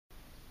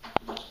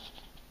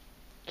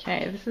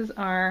Okay, this is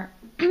our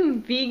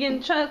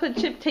vegan chocolate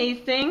chip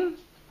tasting.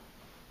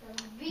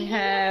 We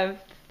have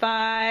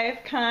 5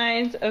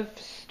 kinds of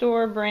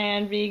store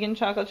brand vegan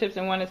chocolate chips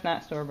and 1 is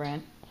not store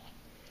brand.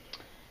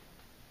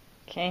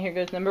 Okay, here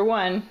goes number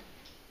 1.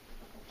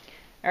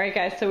 Alright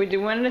guys, so we do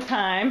 1 at a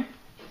time.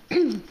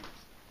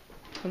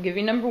 We'll give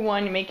you number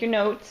 1, you make your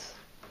notes.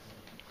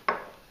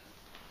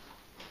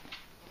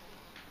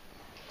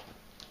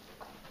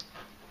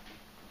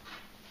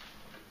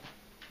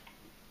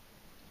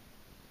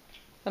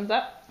 Thumbs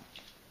up.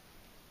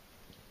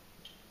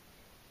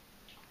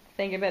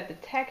 Think about the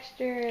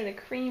texture, the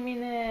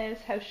creaminess,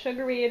 how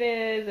sugary it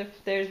is, if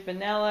there's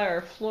vanilla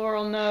or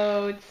floral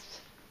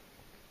notes.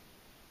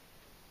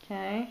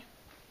 Okay.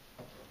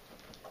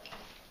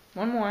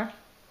 1 more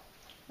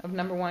of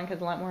number 1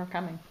 because a lot more are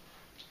coming.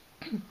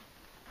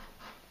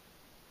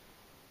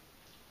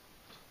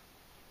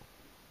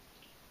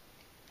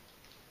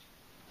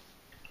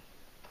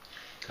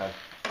 Okay.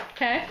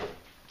 Okay.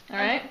 All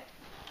right.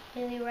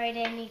 Really write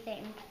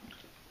anything.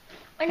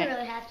 I don't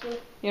really have to.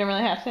 You don't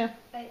really have to?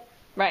 Right.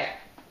 Right.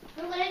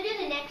 I'm going to do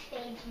the next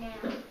stage now.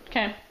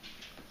 Okay.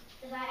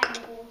 Because I have a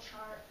whole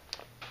chart.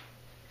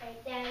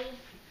 Right, Daddy?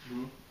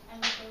 Mm-hmm. I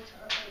have a whole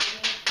chart right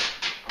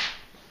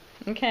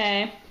here.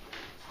 Okay.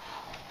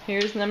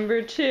 Here's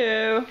number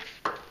 2.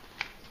 Let's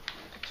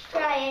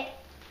try it.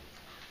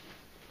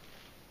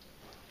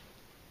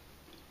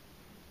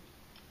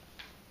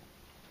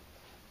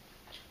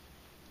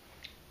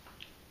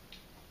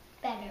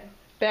 Better.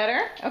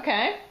 Better?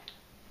 Okay.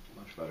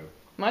 Much better.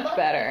 Much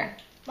better.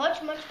 Much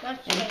better.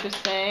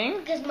 Interesting.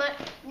 Because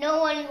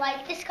no one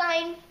liked this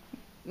kind.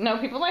 No,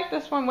 people like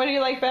this one. What do you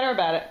like better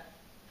about it?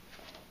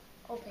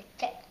 Oh,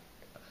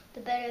 the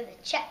better the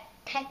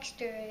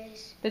texture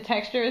is. The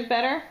texture is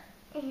better?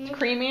 Mm-hmm. It's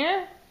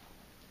creamier?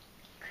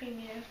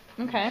 Creamier.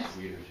 Okay.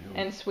 Sweeter too.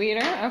 And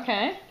sweeter?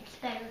 Okay. It's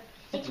better.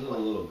 It's a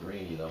little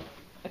grainy though.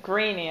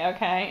 Grainy.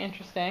 Okay.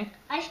 Interesting.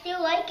 I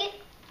still like it.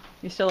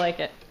 You still like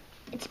it?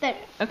 It's better.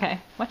 Okay.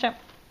 Watch out.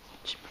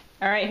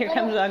 All right. Here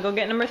comes. Go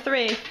get number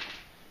 3.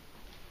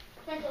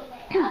 That's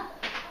okay.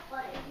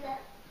 What is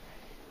that?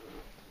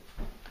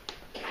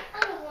 I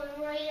don't want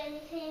to write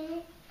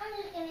anything. I'm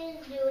just going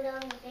to do it on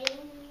the thing.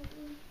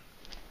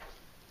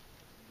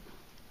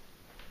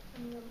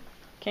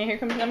 Okay. Here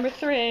comes number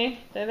 3.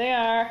 There they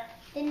are.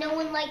 Did no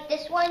one like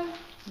this one?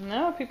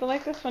 No, people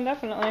like this one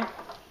definitely.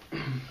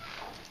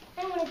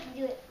 I wanted to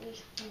do it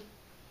first.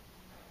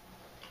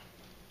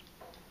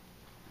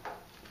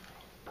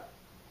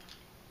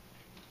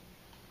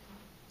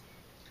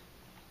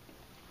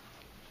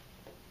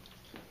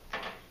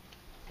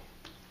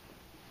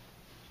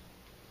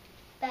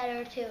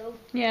 Better too.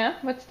 Yeah.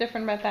 What's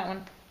different about that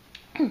one?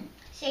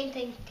 Same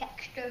thing,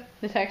 texture.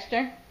 The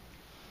texture.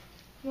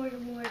 More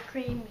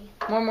creamy.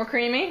 More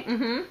creamy.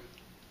 Mm-hmm.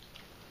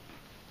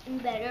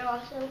 And better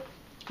also.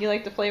 You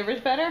like the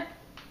flavors better?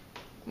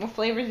 What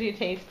flavors do you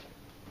taste?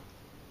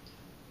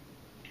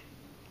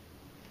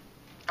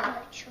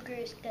 Sugar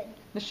is good.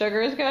 The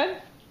sugar is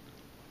good?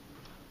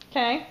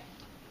 Okay.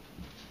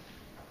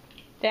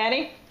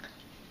 Daddy?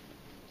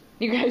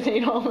 You guys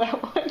ate all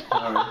that one.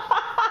 Sorry.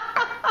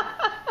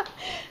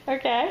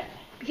 Okay.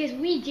 Because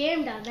we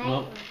jammed on that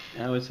Well, one.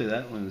 I would say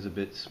that one's a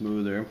bit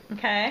smoother,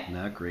 Okay.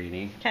 not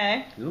grainy.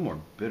 Okay. A little more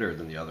bitter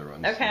than the other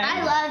ones. Okay.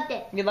 I loved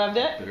it. You loved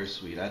it?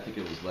 Bittersweet. I think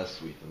it was less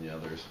sweet than the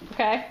others.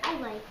 Okay. I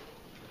liked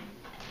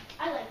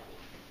it.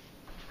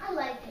 I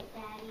liked it,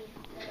 Daddy.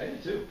 I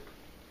did too.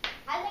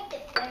 I liked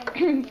it better.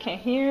 Okay,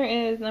 here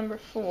is number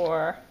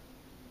 4.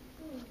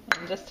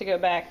 And just to go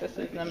back, this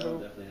is number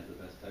Definitely has the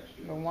best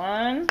texture.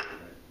 1.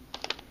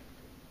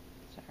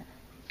 Sorry.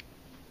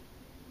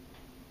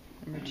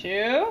 Number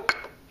 2.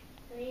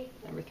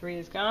 Number 3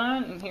 is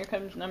gone, and here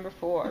comes number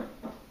 4.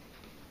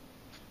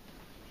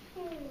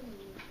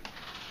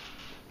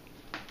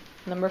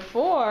 Number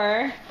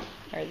 4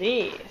 are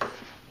these.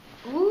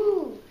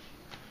 Ooh.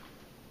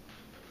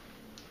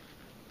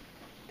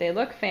 They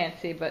look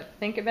fancy, but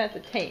think about the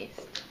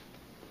taste.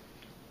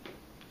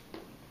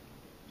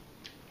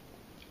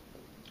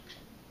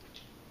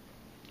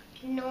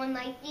 No one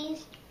liked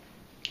these?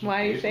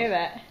 Why do you say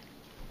that?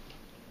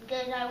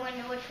 Because I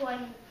wonder which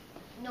one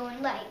no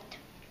one liked.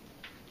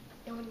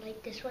 No one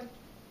liked this one?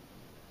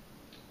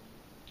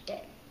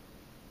 Good.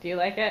 Do you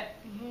like it?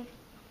 Mm-hmm.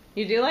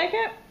 You do like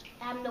it?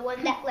 I'm the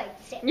one that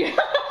likes it. Yeah.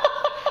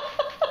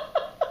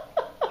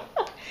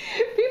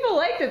 People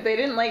liked it. They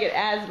didn't like it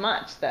as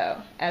much,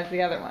 though, as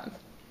the other ones.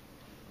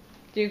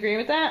 Do you agree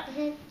with that?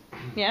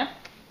 Mm-hmm. Yeah?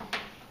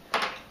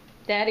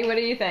 Daddy, what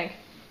do you think?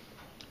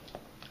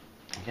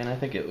 Again, I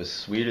think it was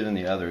sweeter than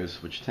the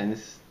others, which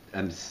tends.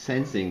 I'm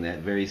sensing that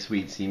very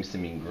sweet seems to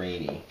mean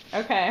grainy.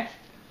 Okay.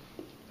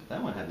 But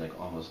that one had like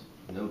almost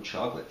no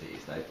chocolate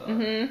taste, I thought.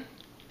 Mm-hmm.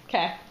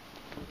 Okay.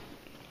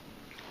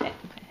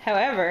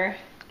 However,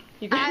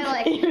 you guys I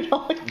like ate it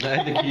all.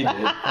 I think you did.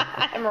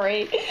 I'm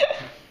right.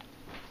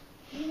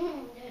 They're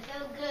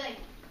so good.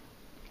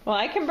 Well,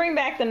 I can bring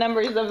back the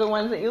numbers of the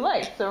ones that you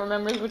liked, so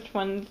remember which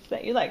ones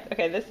that you liked.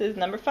 Okay, this is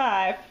number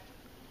 5.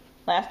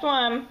 Last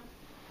one.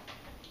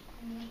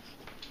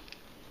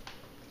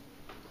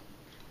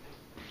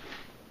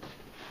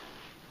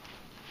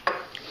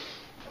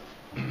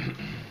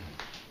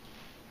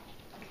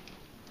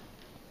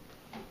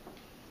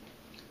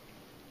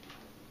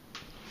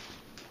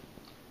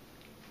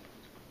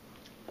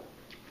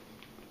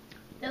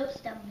 Those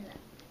thumbs up.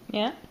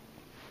 Yeah?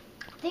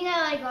 I think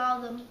I like all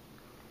of them.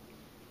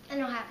 I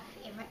don't have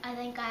a favorite. I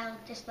think I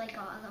just like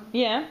all of them.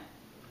 Yeah.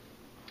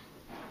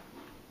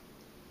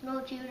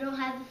 No, you don't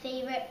have a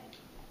favorite.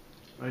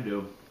 I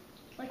do.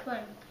 Which one?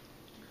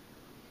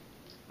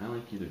 I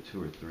like either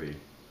 2 or 3.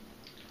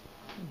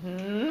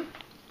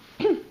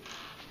 Mm-hmm.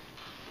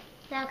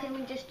 Now can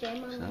we just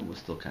jam on That them? was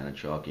still kind of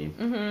chalky,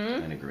 Mm-hmm.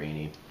 kind of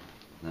grainy,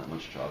 not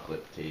much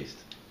chocolate taste.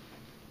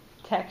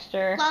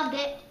 Texture. Loved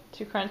it.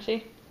 Too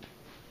crunchy.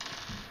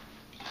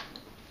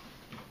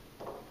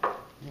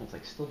 Yeah, it's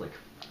like still like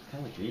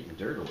kind of like you're eating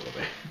dirt a little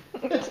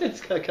bit.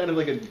 it's got kind of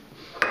like a.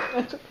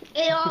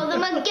 Eat all of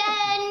them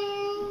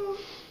again.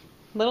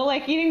 Little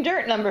like eating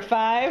dirt, number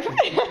 5.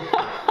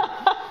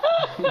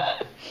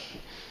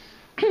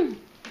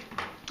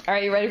 All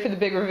right, you ready for the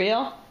big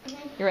reveal?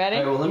 You ready?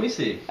 All right, well, let me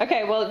see.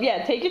 Okay, well,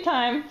 yeah, take your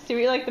time. See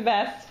what you like the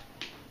best.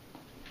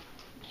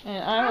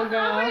 And I will I'm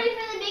go. ready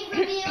for the big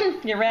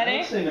reveal. You I ready?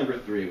 would say number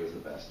 3 was the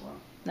best one.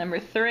 Number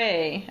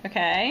 3.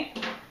 Okay.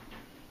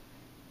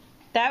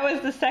 That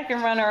was the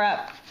second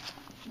runner-up.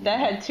 That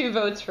had 2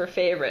 votes for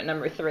favorite,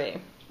 number 3.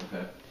 Okay.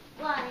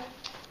 Why?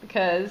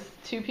 Because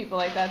 2 people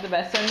like that the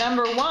best. So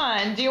number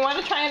 1, do you want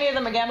to try any of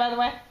them again, by the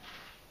way?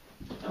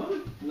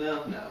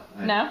 No.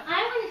 No?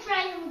 I want to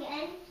try them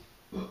again.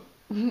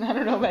 I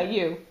don't know about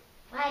you.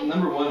 Why?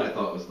 Number 1 I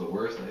thought was the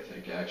worst, I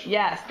think, actually.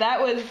 Yes, that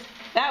was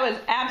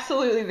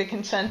absolutely the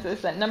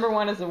consensus that number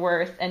 1 is the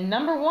worst, and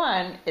number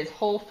 1 is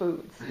Whole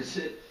Foods. Is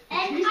it?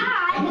 And tasted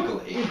I-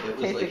 chemically. It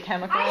was Tasted like,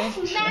 chemically. I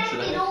smacked That's it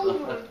what I over.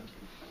 thought.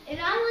 And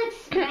I like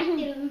smacked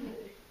it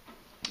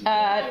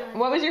over.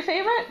 What was your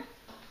favorite?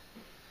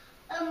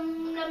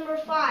 Number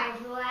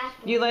 5, the last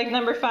one. You like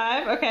number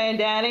 5? Okay, and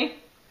Daddy?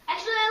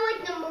 Actually, I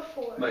like number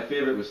 4. My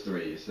favorite was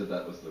 3. You said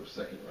that was the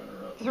second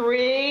runner-up.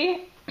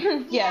 3?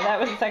 Yeah, that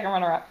was the second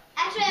runner-up.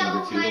 Actually,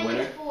 Number 2 the mine was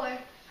winner? 4. Mine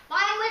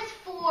was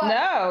 4.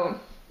 No,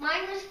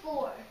 Mine was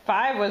 4.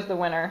 5 was the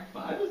winner.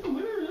 5 was the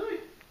winner, really?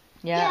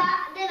 Yeah.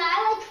 Then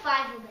I like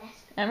 5 the best.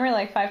 Emery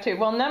liked 5 too.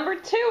 Well, number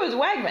 2 is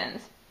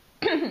Wegmans.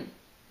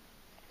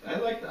 I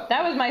like that.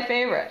 That was my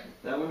favorite.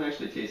 That one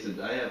actually tasted.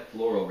 I have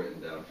floral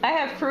written down. For I that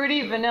have one,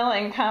 fruity, so- vanilla,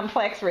 and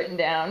complex written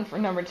down for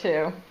number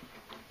 2.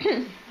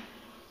 I'm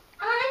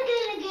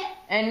gonna get.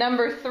 And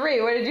number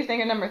 3, what did you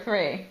think of number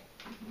 3?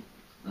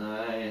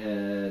 I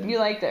had. You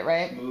liked it,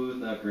 right? Smooth,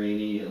 not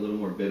grainy, a little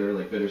more bitter,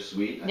 like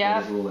bittersweet. I Yeah. thought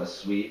it was a little less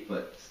sweet,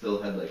 but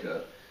still had like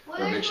a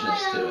Where's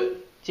richness my, to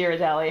it.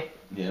 Ghirardelli.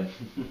 Yeah.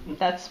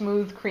 That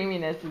smooth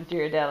creaminess is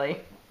Ghirardelli.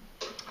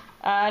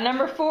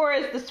 Number 4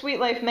 is the Sweet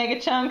Life Mega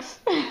Chunks.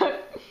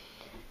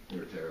 They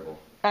were terrible.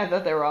 I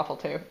thought they were awful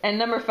too. And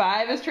number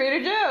 5 is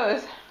Trader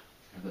Joe's.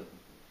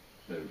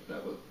 I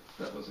thought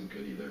that wasn't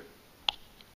good either.